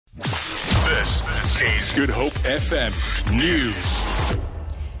Good Hope FM News.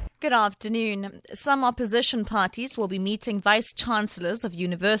 Good afternoon. Some opposition parties will be meeting Vice Chancellors of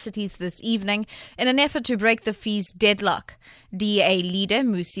Universities this evening in an effort to break the fees deadlock. DA leader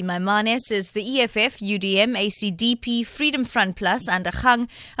Musi Maimane says the EFF, UDM, ACDP, Freedom Front Plus and Agang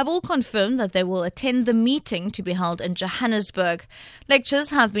have all confirmed that they will attend the meeting to be held in Johannesburg.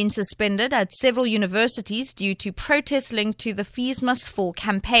 Lectures have been suspended at several universities due to protests linked to the Fees Must Fall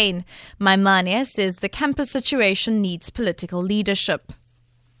campaign. Maimane says the campus situation needs political leadership.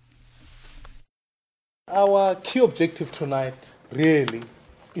 Our key objective tonight really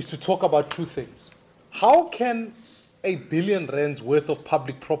is to talk about two things. How can R1 billion worth of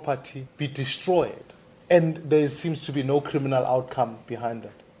public property be destroyed and there seems to be no criminal outcome behind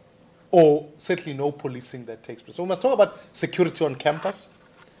that? Or certainly no policing that takes place. So we must talk about security on campus,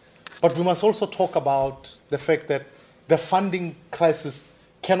 but we must also talk about the fact that the funding crisis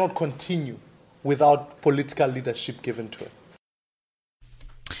cannot continue without political leadership given to it.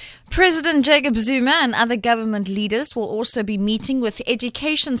 President Jacob Zuma and other government leaders will also be meeting with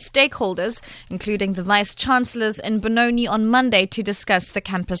education stakeholders, including the Vice Chancellors in Benoni on Monday to discuss the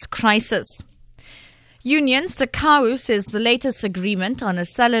campus crisis. Union Sakau says the latest agreement on a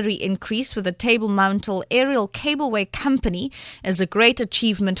salary increase with the Table Mountain Aerial Cableway Company is a great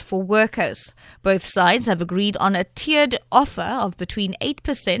achievement for workers. Both sides have agreed on a tiered offer of between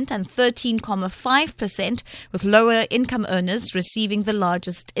 8% and 13.5%, with lower income earners receiving the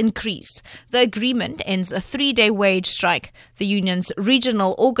largest increase. The agreement ends a 3-day wage strike. The union's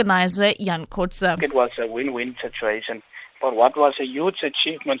regional organizer, Jan Kotze. It was a win-win situation. But what was a huge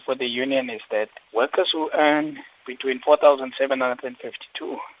achievement for the union is that workers who earn between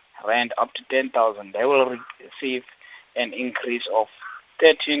 4,752 rand up to 10,000, they will receive an increase of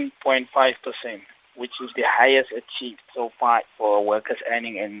 13.5%, which is the highest achieved so far for workers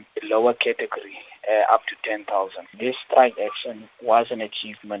earning in the lower category, up to 10,000. This strike action was an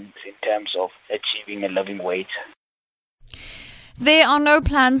achievement in terms of achieving a living wage. There are no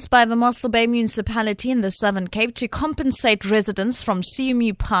plans by the Mossel Bay municipality in the Southern Cape to compensate residents from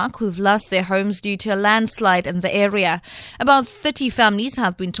CMU Park who've lost their homes due to a landslide in the area. About 30 families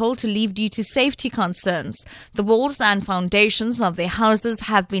have been told to leave due to safety concerns. The walls and foundations of their houses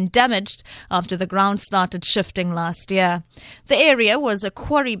have been damaged after the ground started shifting last year. The area was a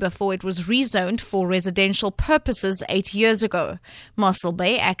quarry before it was rezoned for residential purposes 8 years ago. Mossel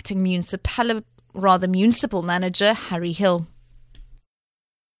Bay acting municipal manager Harry Hill.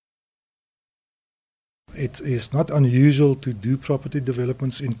 It is not unusual to do property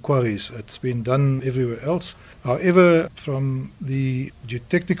developments in quarries. It's been done everywhere else. However, from the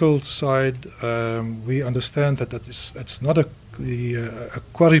geotechnical side, we understand that it's not a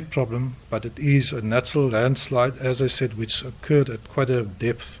quarry problem, but it is a natural landslide, as I said, which occurred at quite a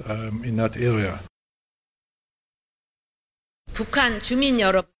depth in that area.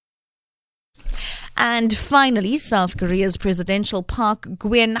 And finally, South Korea's presidential Park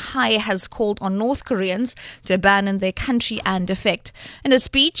Geun-hye has called on North Koreans to abandon their country and defect. In a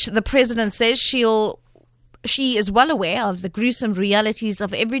speech, the president says she is well aware of the gruesome realities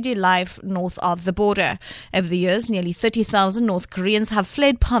of everyday life north of the border. Over the years, nearly 30,000 North Koreans have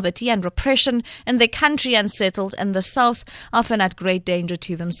fled poverty and repression in their country and settled in the south, often at great danger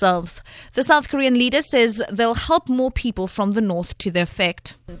to themselves. The South Korean leader says they'll help more people from the north to their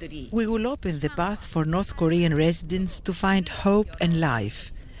effect. We will open the path for North Korean residents to find hope and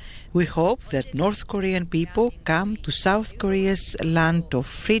life. We hope that North Korean people come to South Korea's land of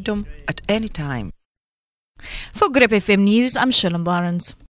freedom at any time. For Good Hope FM News, I'm Shillam Barnes.